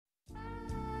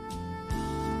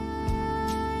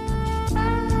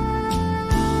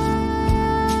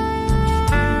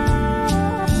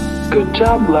Good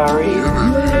job, Larry.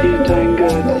 You're doing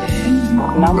good.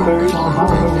 Numbers.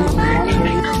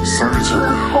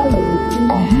 Furniture.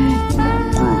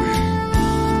 Groovy.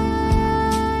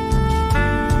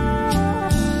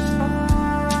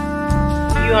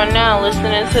 You are now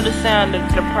listening to the sound of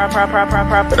the proper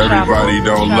Everybody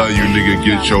don't love you, nigga,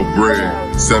 get your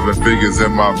bread. 7 figures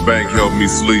in my bank help me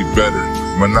sleep better.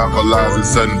 Monopolizing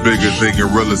something bigger,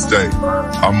 thinking real estate.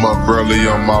 I'm up early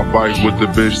on my bike with the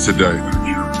bitch today.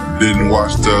 Didn't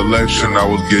watch the election, I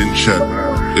was getting checked.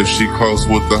 If she close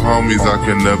with the homies, I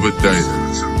can never date.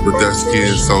 But that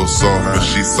skin so soft and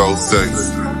she so sexy.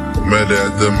 Met her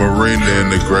at the marina in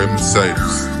the gray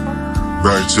Mercedes.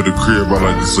 Back to the crib, I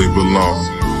like to sleep alone.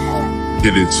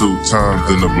 Hit it 2 times,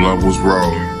 then the blunt was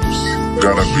rolled.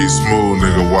 Gotta be smooth,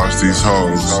 nigga, watch these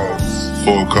hoes.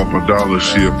 For a couple dollars,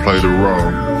 she'll play the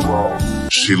role.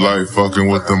 She like fucking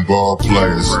with them ball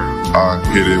players. I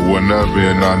hit it whenever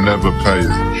and I never pay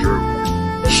it.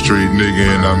 Street nigga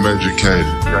and I'm educated.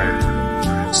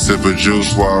 Sip a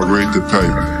juice while I read the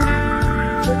paper.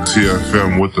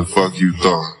 TFM, what the fuck you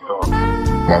thought?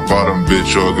 My bottom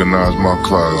bitch organized my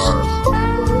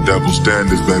closet. Double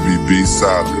standards, baby, be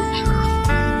solid.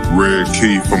 Red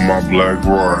key for my black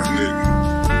Roy.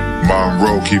 Mom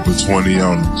roll, keep a 20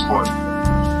 on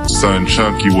it. Son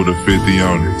chunky with a 50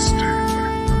 on it.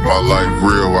 My life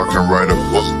real, I can write a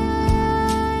book.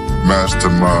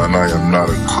 Mastermind, I am not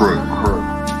a crook.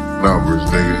 Numbers,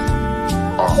 nigga.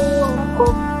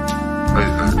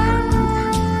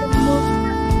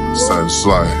 Son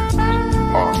slide.